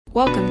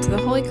Welcome to the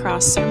Holy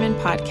Cross Sermon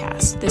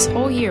Podcast. This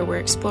whole year we're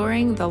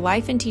exploring the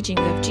life and teachings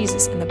of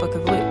Jesus in the book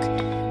of Luke.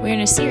 We're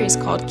in a series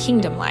called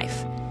Kingdom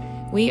Life.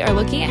 We are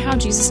looking at how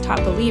Jesus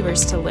taught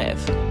believers to live.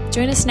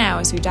 Join us now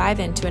as we dive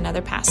into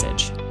another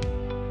passage.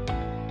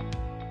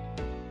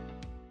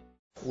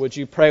 Would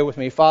you pray with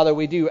me? Father,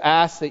 we do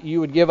ask that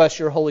you would give us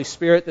your Holy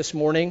Spirit this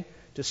morning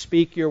to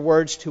speak your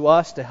words to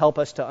us, to help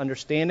us to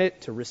understand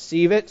it, to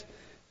receive it,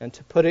 and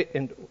to put it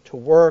into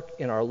work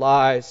in our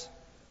lives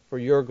for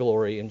your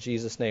glory. In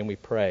Jesus' name we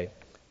pray.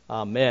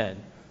 Amen.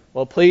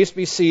 Well, please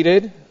be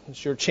seated.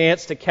 It's your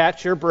chance to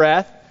catch your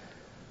breath.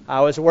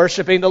 I was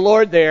worshiping the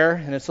Lord there,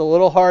 and it's a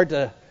little hard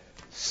to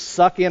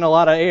suck in a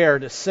lot of air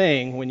to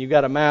sing when you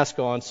got a mask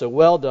on, so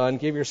well done.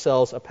 Give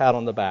yourselves a pat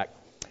on the back.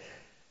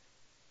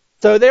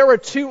 So there were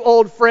two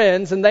old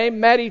friends, and they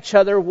met each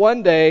other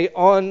one day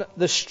on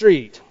the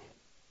street.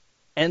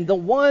 And the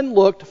one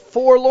looked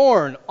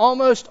forlorn,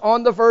 almost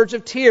on the verge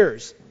of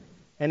tears.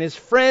 And his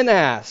friend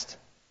asked,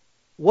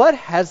 "What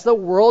has the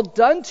world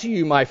done to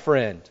you, my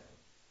friend?"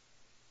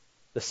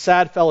 The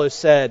sad fellow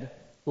said,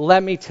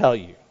 "Let me tell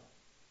you.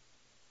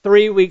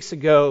 3 weeks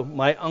ago,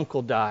 my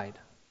uncle died,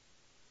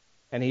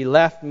 and he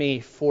left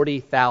me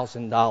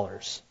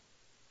 $40,000.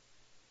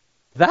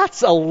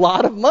 "That's a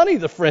lot of money,"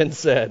 the friend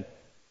said.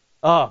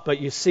 "Oh,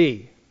 but you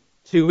see,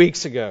 2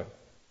 weeks ago,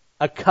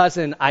 a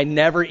cousin I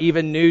never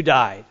even knew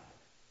died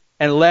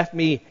and left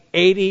me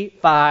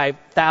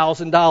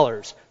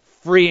 $85,000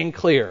 free and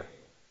clear.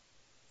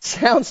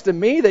 Sounds to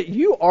me that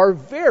you are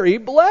very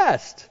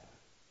blessed."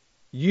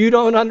 "You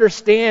don't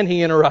understand,"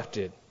 he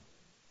interrupted.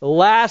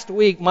 "Last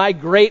week, my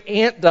great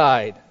aunt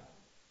died,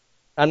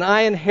 and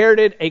I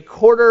inherited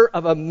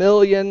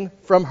 $250,000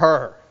 from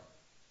her."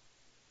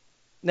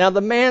 Now,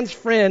 the man's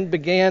friend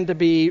began to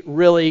be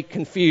really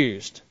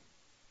confused.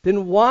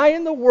 "Then why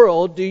in the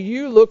world do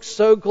you look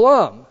so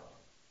glum?"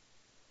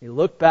 He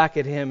looked back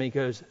at him and he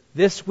goes,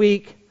 "This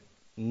week,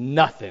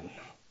 nothing."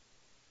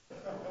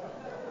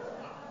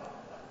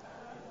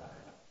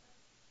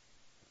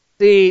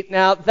 See,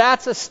 now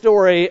that's a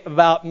story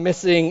about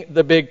missing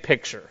the big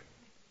picture.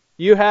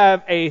 You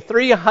have a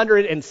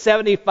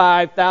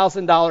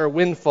 $375,000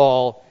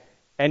 windfall,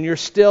 and you're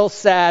still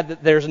sad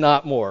that there's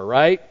not more,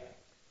 right?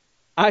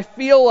 I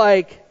feel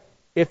like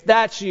if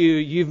that's you,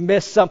 you've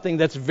missed something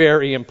that's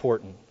very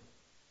important.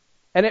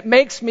 And it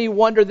makes me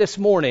wonder this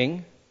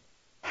morning,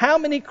 how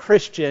many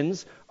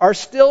Christians are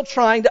still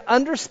trying to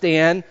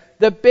understand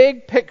the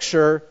big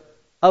picture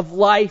of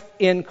life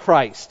in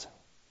Christ?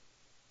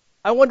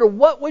 I wonder,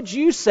 what would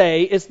you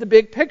say is the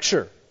big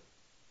picture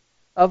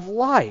of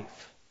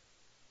life?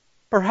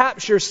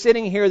 Perhaps you're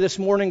sitting here this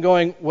morning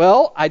going,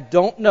 "Well, I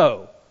don't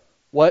know.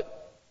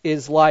 What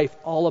is life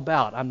all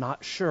about? I'm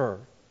not sure."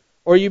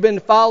 Or you've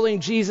been following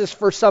Jesus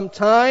for some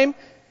time,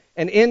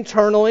 and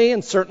internally,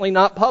 and certainly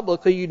not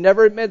publicly, you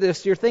never admit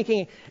this, you're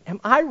thinking,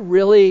 "Am I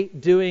really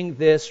doing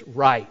this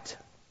right?"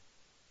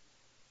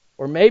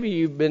 Or maybe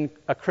you've been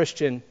a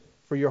Christian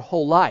for your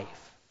whole life,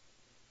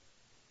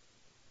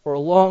 for a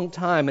long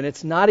time, and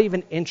it's not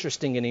even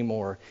interesting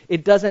anymore.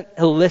 It doesn't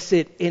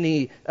elicit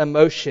any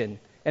emotion.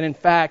 And in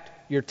fact,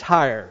 you're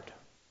tired.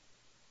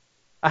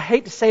 I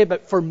hate to say it,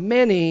 but for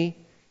many,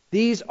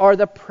 these are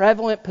the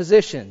prevalent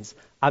positions.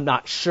 I'm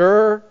not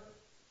sure.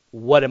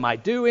 What am I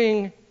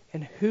doing?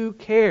 And who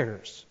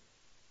cares?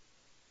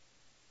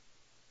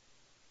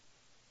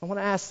 I want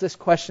to ask this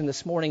question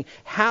this morning.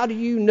 How do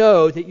you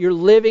know that you're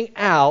living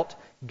out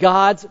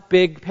God's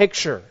big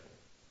picture?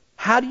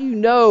 How do you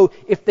know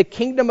if the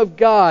kingdom of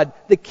God,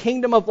 the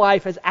kingdom of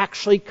life, has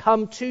actually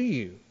come to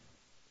you?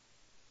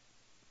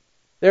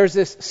 There's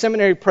this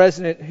seminary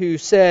president who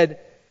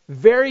said,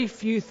 "Very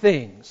few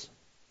things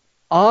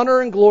honor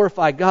and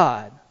glorify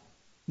God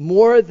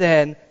more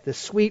than the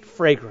sweet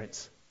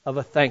fragrance of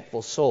a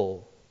thankful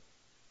soul.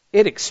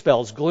 It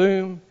expels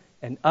gloom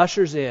and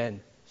ushers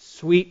in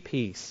sweet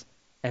peace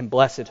and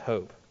blessed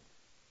hope."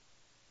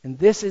 And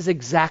this is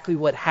exactly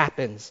what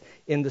happens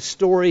in the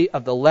story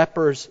of the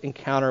leper's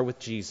encounter with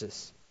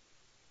Jesus.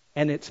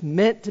 And it's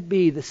meant to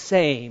be the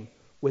same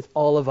with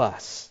all of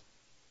us.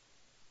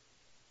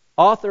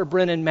 Author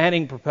Brennan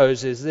Manning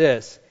proposes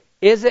this: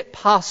 is it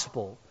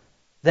possible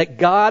that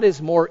God is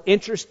more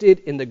interested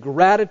in the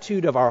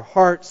gratitude of our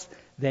hearts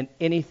than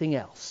anything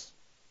else?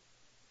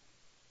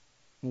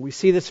 And we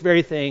see this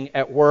very thing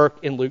at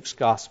work in Luke's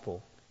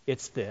gospel.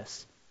 It's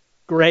this: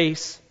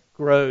 grace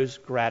grows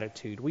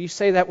gratitude. Will you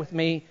say that with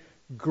me?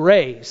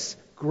 Grace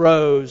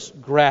grows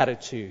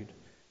gratitude.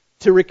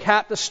 To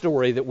recap the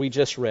story that we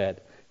just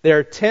read, there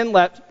are 10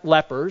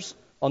 lepers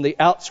on the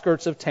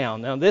outskirts of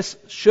town. Now, this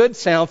should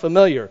sound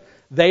familiar.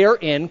 They are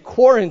in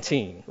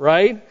quarantine,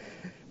 right?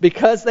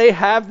 Because they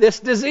have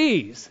this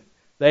disease.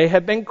 They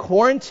have been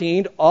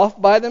quarantined off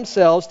by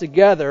themselves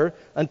together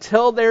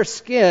until their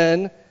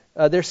skin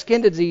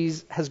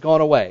disease has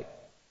gone away.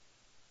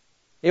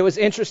 It was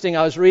interesting.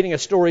 I was reading a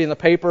story in the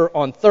paper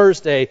on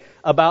Thursday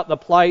about the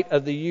plight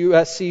of the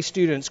USC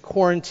students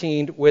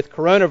quarantined with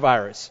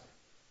coronavirus.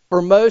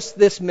 For most,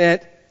 this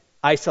meant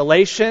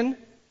isolation,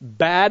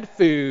 bad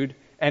food,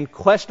 and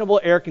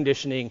questionable air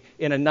conditioning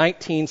in a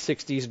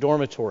 1960s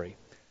dormitory.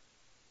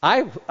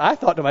 I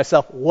thought to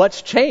myself,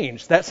 what's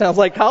changed? That sounds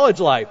like college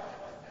life.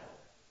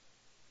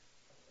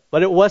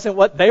 But it wasn't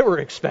what they were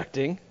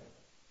expecting.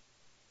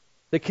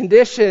 The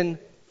condition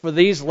for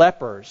these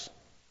lepers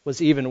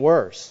was even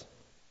worse.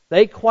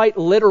 They quite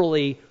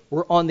literally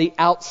were on the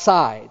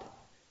outside,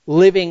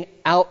 living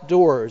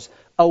outdoors,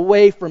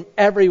 away from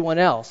everyone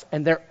else,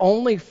 and their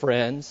only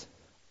friends,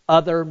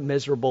 other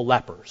miserable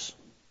lepers.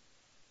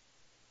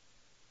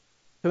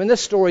 So in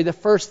this story, the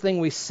first thing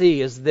we see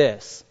is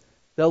this.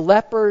 The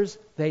lepers,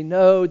 they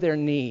know their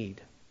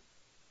need.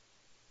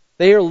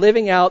 They are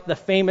living out the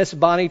famous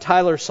Bonnie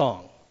Tyler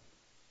song.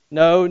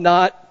 No,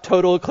 not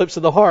Total Eclipse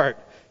of the Heart.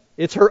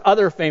 It's her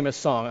other famous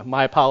song.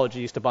 My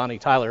apologies to Bonnie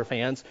Tyler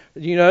fans.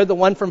 You know the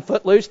one from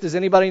Footloose? Does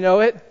anybody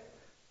know it?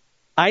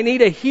 I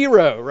need a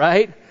hero,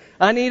 right?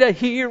 I need a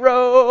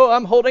hero.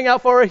 I'm holding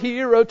out for a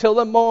hero till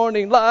the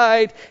morning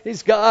light.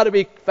 He's got to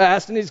be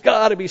fast and he's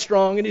got to be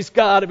strong and he's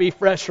got to be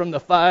fresh from the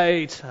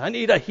fight. I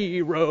need a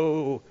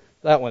hero.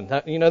 That one.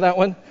 You know that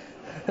one?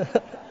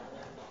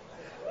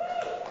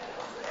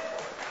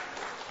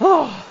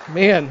 Oh,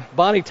 man.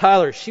 Bonnie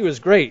Tyler, she was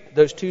great.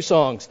 Those two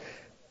songs.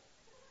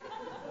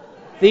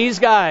 These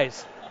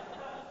guys,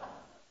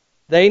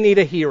 they need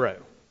a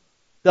hero.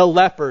 The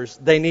lepers,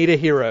 they need a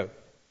hero.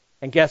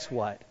 And guess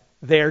what?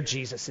 There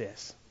Jesus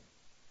is.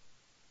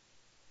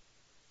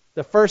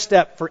 The first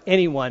step for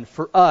anyone,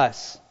 for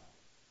us,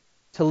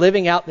 to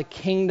living out the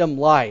kingdom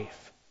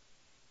life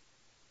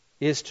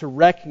is to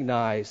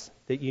recognize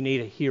that you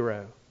need a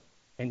hero,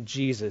 and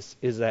Jesus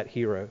is that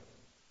hero.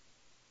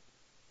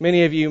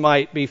 Many of you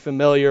might be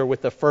familiar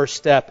with the first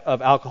step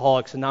of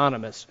Alcoholics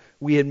Anonymous.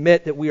 We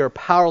admit that we are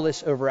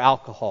powerless over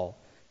alcohol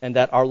and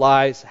that our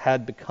lives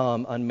had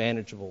become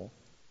unmanageable.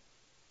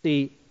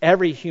 See,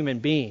 every human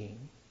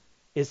being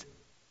is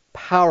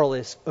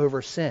powerless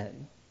over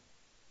sin.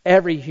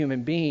 Every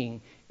human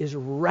being is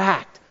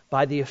racked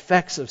by the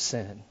effects of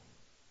sin.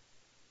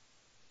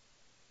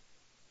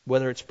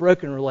 Whether it's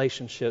broken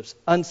relationships,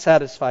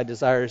 unsatisfied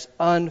desires,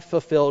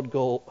 unfulfilled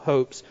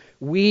hopes,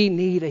 we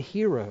need a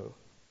hero,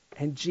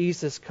 and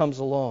Jesus comes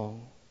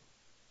along.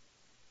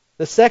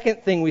 The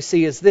second thing we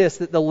see is this,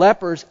 that the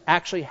lepers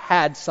actually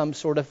had some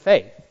sort of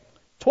faith.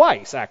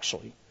 Twice,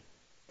 actually.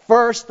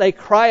 First, they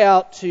cry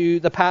out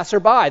to the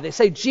passerby. They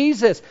say,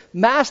 Jesus,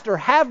 Master,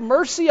 have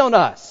mercy on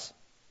us.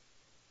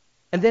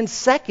 And then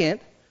second,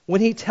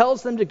 when he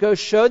tells them to go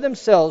show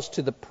themselves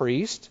to the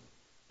priest,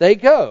 they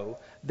go.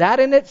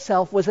 That in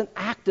itself was an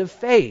act of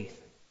faith.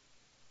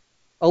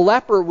 A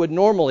leper would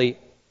normally,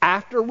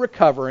 after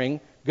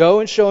recovering, go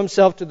and show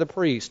himself to the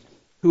priest,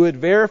 who would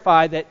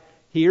verify that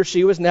he or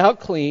she was now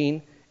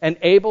clean and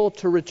able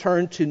to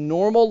return to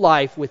normal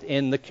life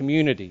within the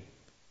community.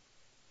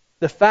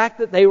 The fact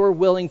that they were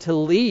willing to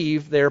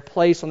leave their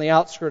place on the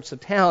outskirts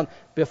of town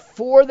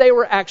before they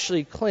were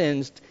actually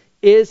cleansed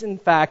is, in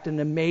fact, an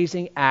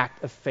amazing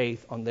act of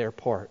faith on their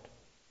part.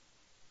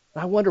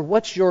 I wonder,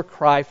 what's your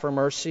cry for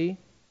mercy?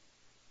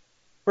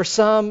 For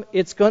some,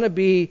 it's going to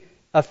be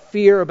a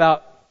fear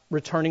about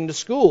returning to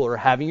school or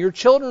having your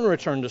children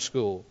return to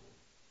school.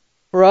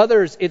 For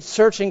others, it's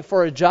searching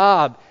for a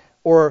job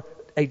or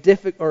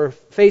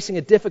facing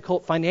a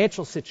difficult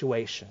financial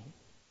situation,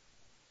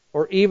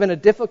 or even a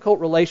difficult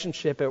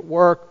relationship at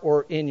work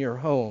or in your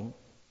home.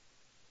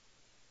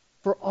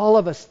 For all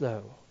of us,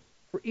 though,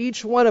 for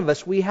each one of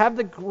us, we have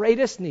the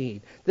greatest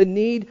need, the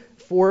need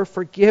for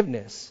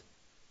forgiveness.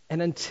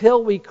 And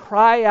until we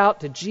cry out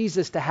to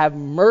Jesus to have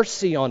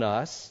mercy on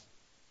us,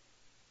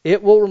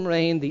 it will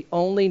remain the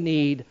only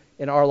need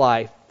in our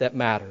life that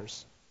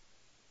matters.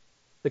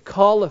 The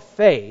call of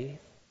faith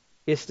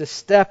is to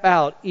step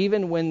out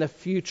even when the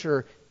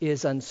future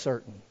is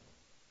uncertain.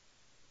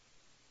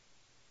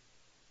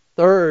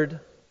 Third,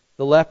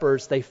 the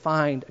lepers, they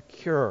find a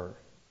cure.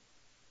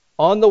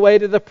 On the way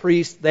to the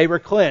priest, they were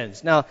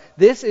cleansed. Now,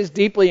 this is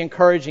deeply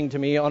encouraging to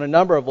me on a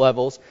number of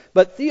levels,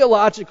 but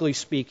theologically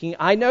speaking,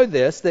 I know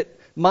this, that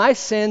my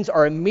sins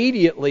are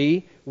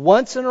immediately,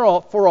 once and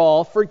for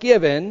all,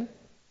 forgiven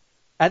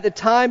at the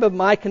time of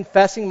my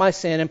confessing my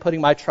sin and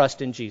putting my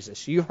trust in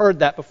Jesus. You've heard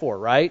that before,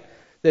 right?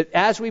 That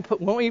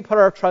when we put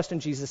our trust in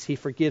Jesus, He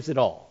forgives it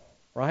all,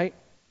 right?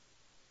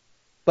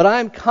 But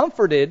I am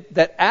comforted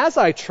that as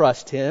I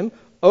trust Him,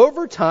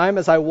 over time,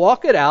 as I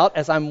walk it out,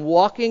 as I'm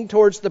walking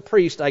towards the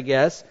priest, I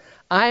guess,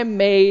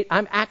 I'm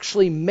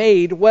actually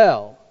made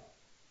well.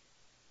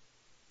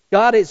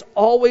 God is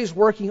always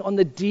working on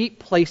the deep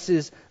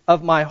places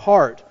of my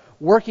heart,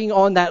 working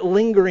on that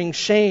lingering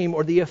shame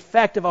or the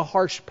effect of a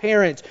harsh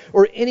parent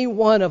or any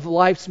one of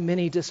life's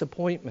many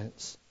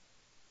disappointments.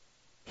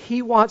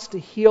 He wants to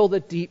heal the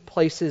deep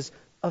places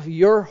of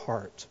your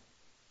heart.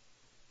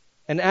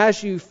 And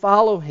as you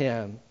follow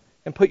Him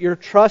and put your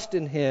trust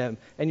in Him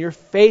and your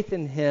faith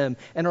in Him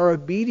and are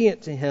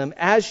obedient to Him,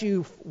 as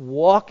you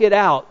walk it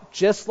out,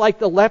 just like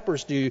the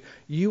lepers do,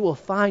 you will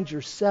find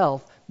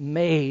yourself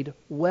made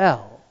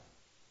well,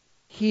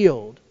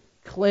 healed,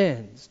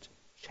 cleansed,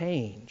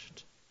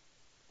 changed.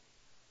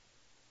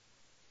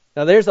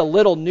 Now there's a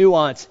little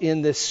nuance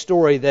in this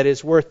story that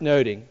is worth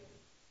noting.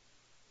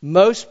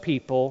 Most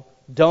people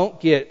don't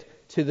get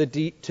to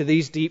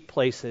these deep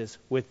places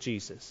with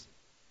Jesus.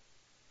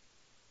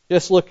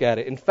 Just look at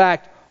it. In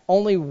fact,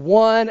 only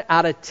 1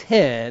 out of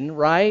 10,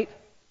 right?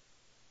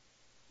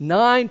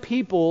 9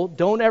 people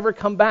don't ever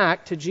come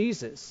back to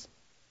Jesus.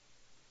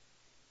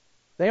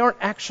 They aren't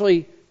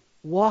actually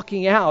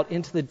walking out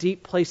into the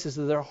deep places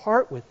of their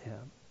heart with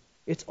Him.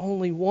 It's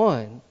only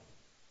 1.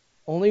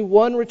 Only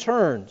 1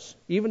 returns,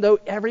 even though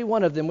every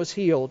one of them was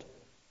healed.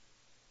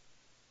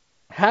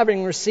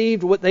 Having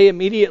received what they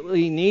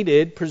immediately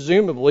needed,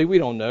 presumably, we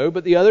don't know,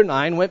 but the other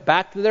 9 went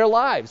back to their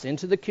lives,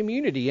 into the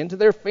community, into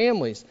their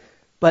families.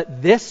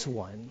 But this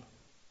one,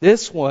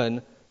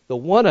 the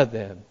one of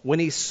them, when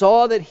he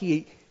saw that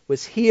he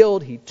was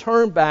healed, he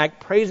turned back,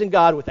 praising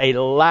God with a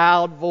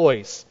loud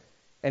voice,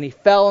 and he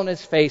fell on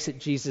his face at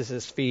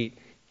Jesus' feet,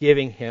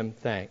 giving Him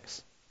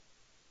thanks.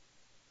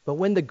 But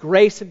when the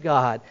grace of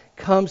God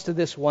comes to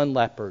this one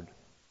leopard,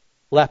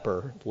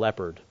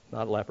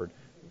 not leopard.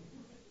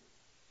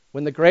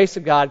 When the grace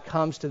of God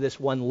comes to this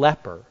one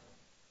leper,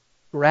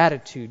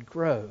 gratitude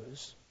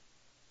grows.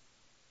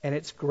 And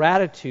it's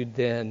gratitude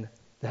then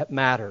that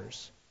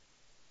matters.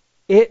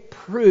 It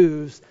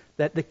proves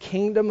that the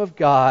kingdom of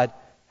God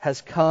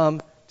has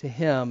come to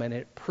him, and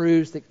it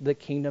proves that the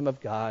kingdom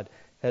of God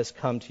has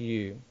come to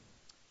you.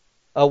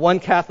 One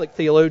Catholic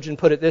theologian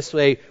put it this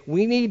way: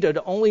 we need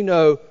to only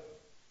know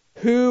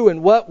who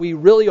and what we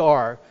really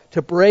are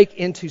to break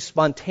into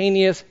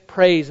spontaneous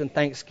praise and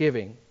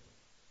thanksgiving.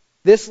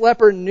 This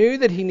leper knew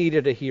that he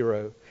needed a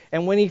hero,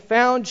 and when he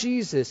found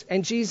Jesus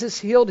and Jesus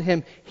healed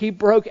him, he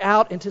broke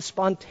out into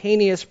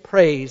spontaneous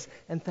praise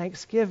and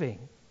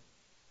thanksgiving.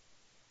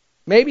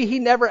 Maybe he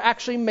never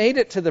actually made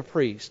it to the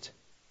priest.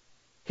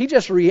 He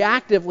just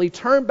reactively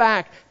turned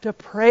back to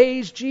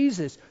praise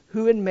Jesus,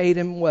 who had made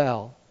him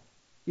well.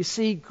 You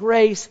see,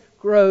 grace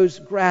grows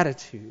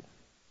gratitude.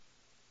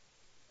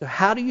 So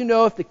how do you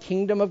know if the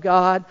kingdom of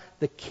God,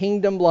 the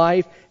kingdom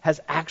life, has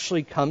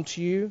actually come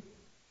to you?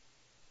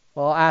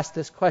 Well, I'll ask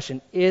this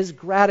question: is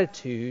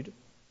gratitude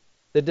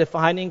the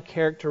defining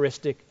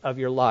characteristic of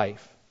your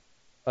life,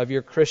 of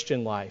your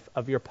Christian life,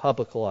 of your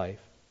public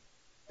life?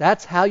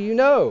 That's how you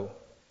know.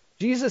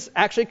 Jesus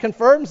actually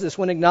confirms this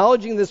when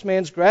acknowledging this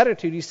man's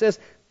gratitude. He says,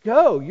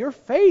 "Go, your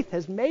faith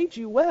has made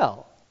you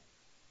well."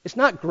 It's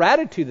not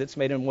gratitude that's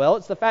made him well.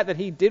 It's the fact that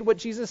he did what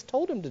Jesus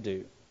told him to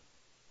do.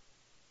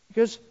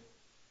 Because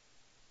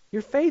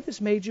your faith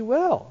has made you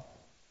well.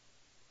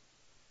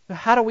 So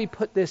how do we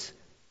put this?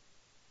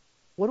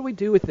 What do we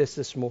do with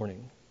this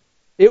morning?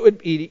 It would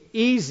be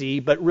easy,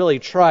 but really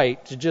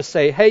trite, to just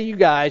say, hey, you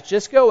guys,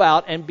 just go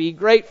out and be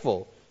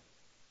grateful.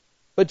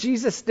 But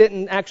Jesus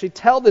didn't actually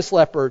tell this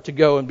leper to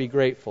go and be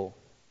grateful.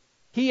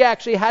 He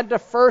actually had to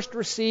first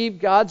receive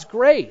God's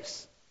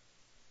grace.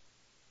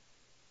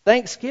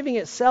 Thanksgiving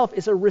itself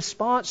is a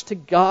response to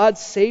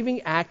God's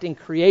saving act in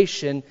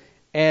creation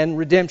and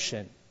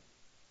redemption.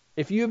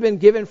 If you've been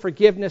given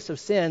forgiveness of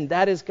sin,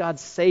 that is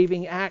God's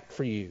saving act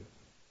for you.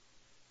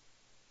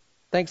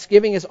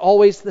 Thanksgiving is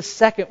always the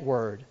second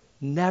word,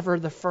 never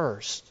the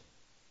first.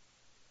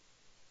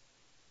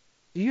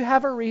 Do you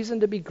have a reason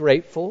to be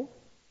grateful?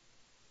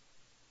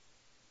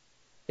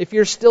 If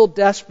you're still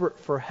desperate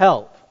for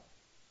help,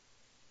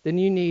 then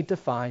you need to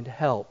find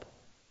help.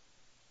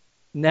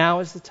 Now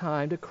is the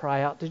time to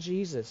cry out to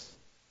Jesus.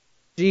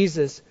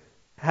 Jesus,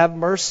 have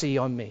mercy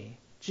on me.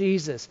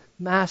 Jesus,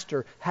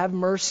 Master, have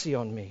mercy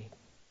on me.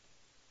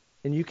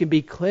 And you can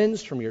be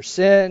cleansed from your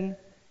sin,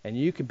 and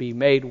you can be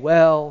made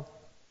well,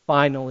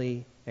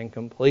 finally and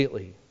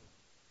completely.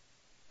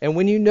 And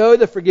when you know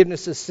the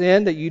forgiveness of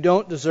sin that you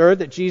don't deserve,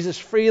 that Jesus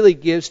freely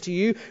gives to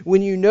you,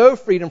 when you know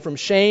freedom from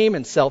shame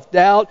and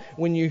self-doubt,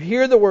 when you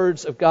hear the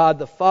words of God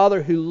the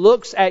Father who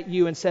looks at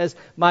you and says,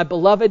 my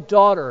beloved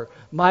daughter,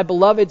 my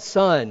beloved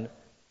son,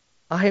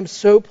 I am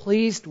so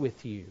pleased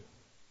with you.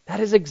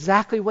 That is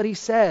exactly what he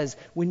says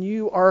when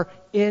you are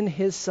in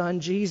his Son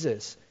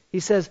Jesus. He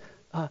says,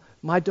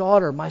 my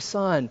daughter, my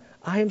son,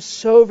 I am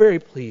so very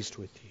pleased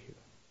with you.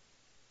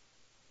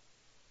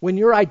 When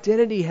your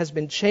identity has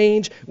been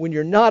changed, when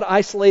you're not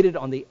isolated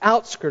on the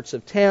outskirts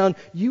of town,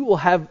 you will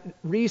have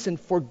reason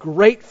for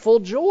grateful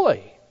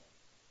joy.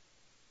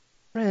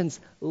 Friends,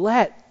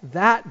 let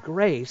that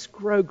grace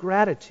grow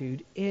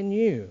gratitude in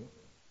you.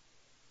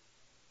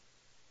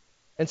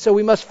 And so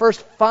we must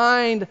first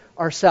find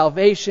our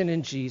salvation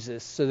in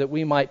Jesus so that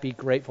we might be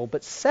grateful.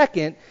 But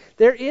second,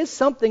 there is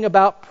something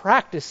about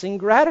practicing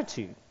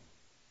gratitude.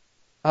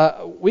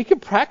 We can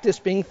practice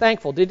being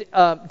thankful. Did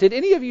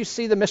any of you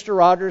see the Mr.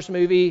 Rogers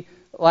movie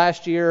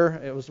last year?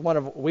 It was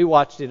we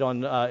watched it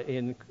on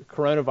in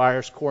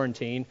coronavirus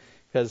quarantine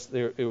because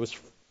it was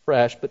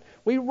fresh. But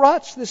we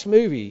watched this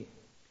movie,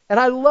 and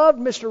I loved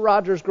Mr.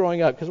 Rogers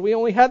growing up because we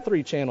only had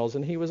 3 channels,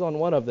 and he was on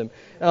one of them.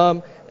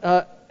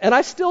 And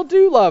I still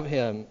do love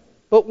him.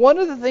 But one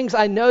of the things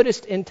I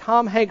noticed in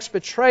Tom Hanks'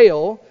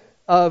 portrayal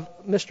of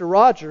Mr.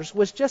 Rogers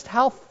was just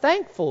how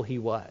thankful he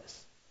was.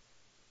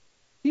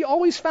 He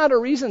always found a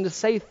reason to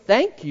say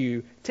thank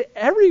you to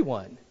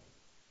everyone.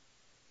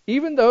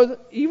 Even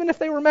if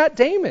they were Matt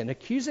Damon,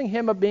 accusing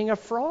him of being a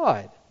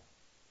fraud.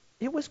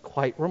 It was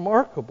quite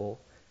remarkable.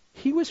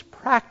 He was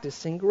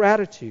practicing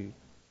gratitude.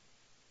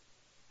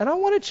 And I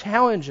want to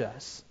challenge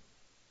us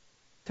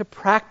to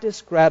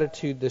practice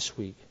gratitude this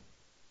week.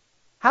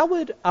 How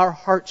would our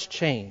hearts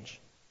change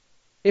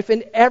if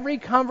in every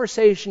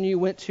conversation you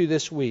went to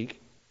this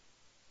week,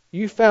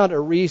 you found a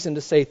reason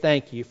to say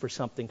thank you for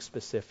something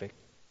specific?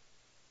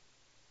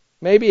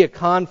 Maybe a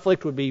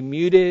conflict would be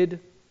muted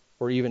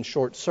or even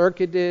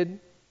short-circuited.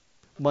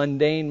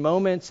 Mundane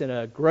moments in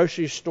a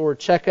grocery store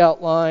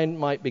checkout line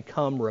might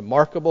become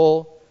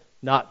remarkable,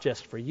 not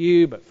just for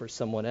you, but for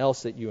someone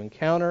else that you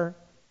encounter.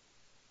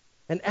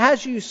 And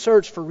as you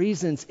search for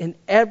reasons in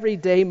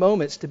everyday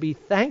moments to be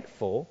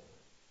thankful,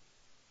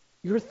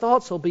 your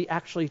thoughts will be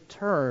actually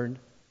turned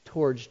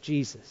towards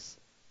Jesus.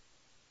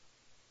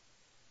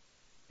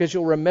 Because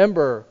you'll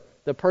remember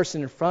the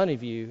person in front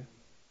of you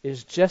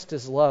is just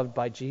as loved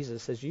by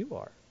Jesus as you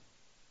are.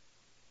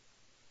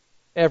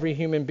 Every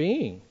human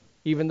being,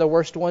 even the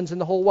worst ones in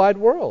the whole wide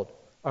world,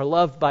 are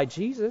loved by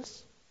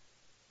Jesus.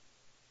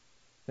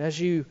 And as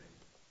you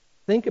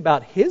think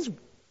about His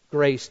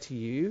grace to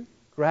you,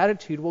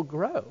 gratitude will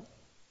grow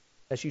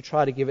as you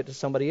try to give it to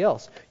somebody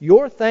else.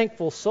 Your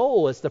thankful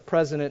soul, as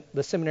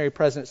the seminary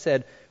president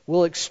said,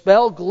 will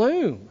expel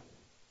gloom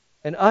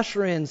and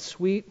usher in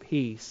sweet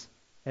peace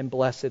and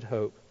blessed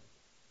hope.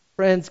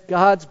 Friends,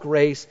 God's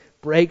grace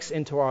breaks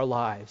into our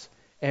lives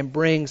and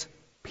brings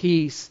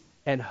peace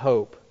and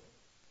hope.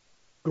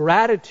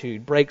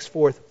 Gratitude breaks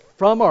forth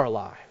from our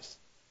lives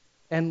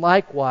and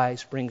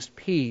likewise brings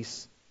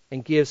peace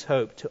and gives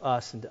hope to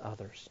us and to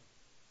others.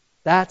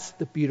 That's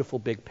the beautiful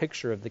big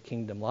picture of the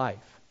kingdom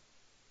life.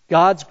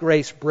 God's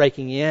grace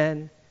breaking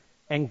in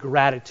and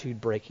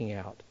gratitude breaking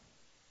out.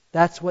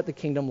 That's what the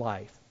kingdom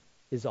life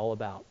is all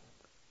about.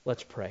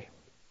 Let's pray.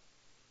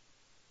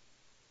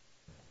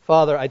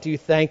 Father, I do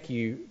thank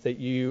you that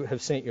you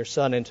have sent your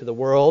Son into the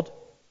world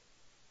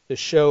to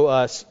show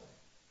us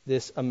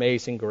this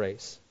amazing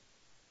grace,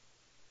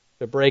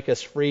 to break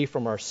us free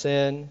from our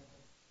sin,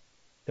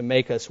 to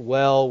make us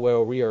well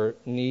where we are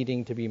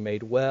needing to be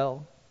made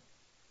well.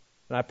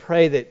 And I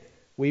pray that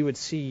we would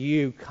see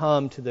you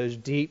come to those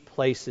deep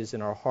places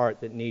in our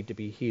heart that need to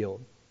be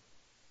healed.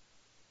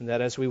 And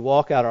that as we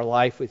walk out our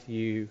life with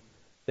you,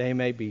 they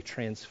may be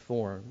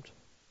transformed.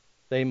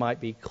 They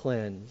might be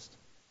cleansed.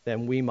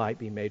 Then we might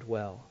be made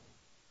well.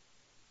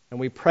 And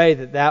we pray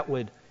that that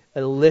would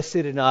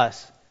elicit in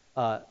us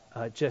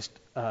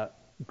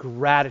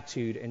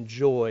gratitude and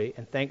joy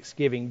and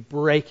thanksgiving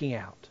breaking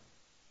out.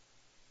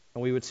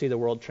 And we would see the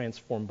world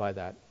transformed by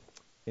that.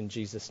 In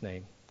Jesus'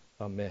 name,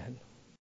 amen.